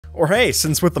Or hey,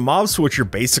 since with the mob switch you're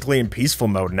basically in peaceful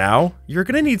mode now, you're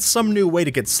gonna need some new way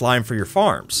to get slime for your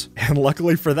farms. And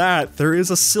luckily for that, there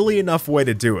is a silly enough way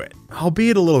to do it,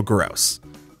 albeit a little gross.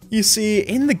 You see,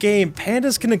 in the game,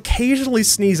 pandas can occasionally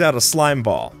sneeze out a slime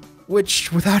ball,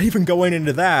 which, without even going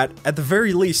into that, at the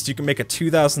very least you can make a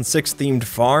 2006 themed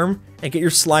farm and get your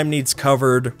slime needs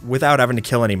covered without having to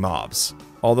kill any mobs.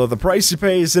 Although the price you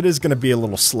pay is it is gonna be a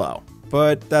little slow,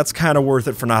 but that's kinda worth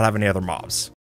it for not having any other mobs.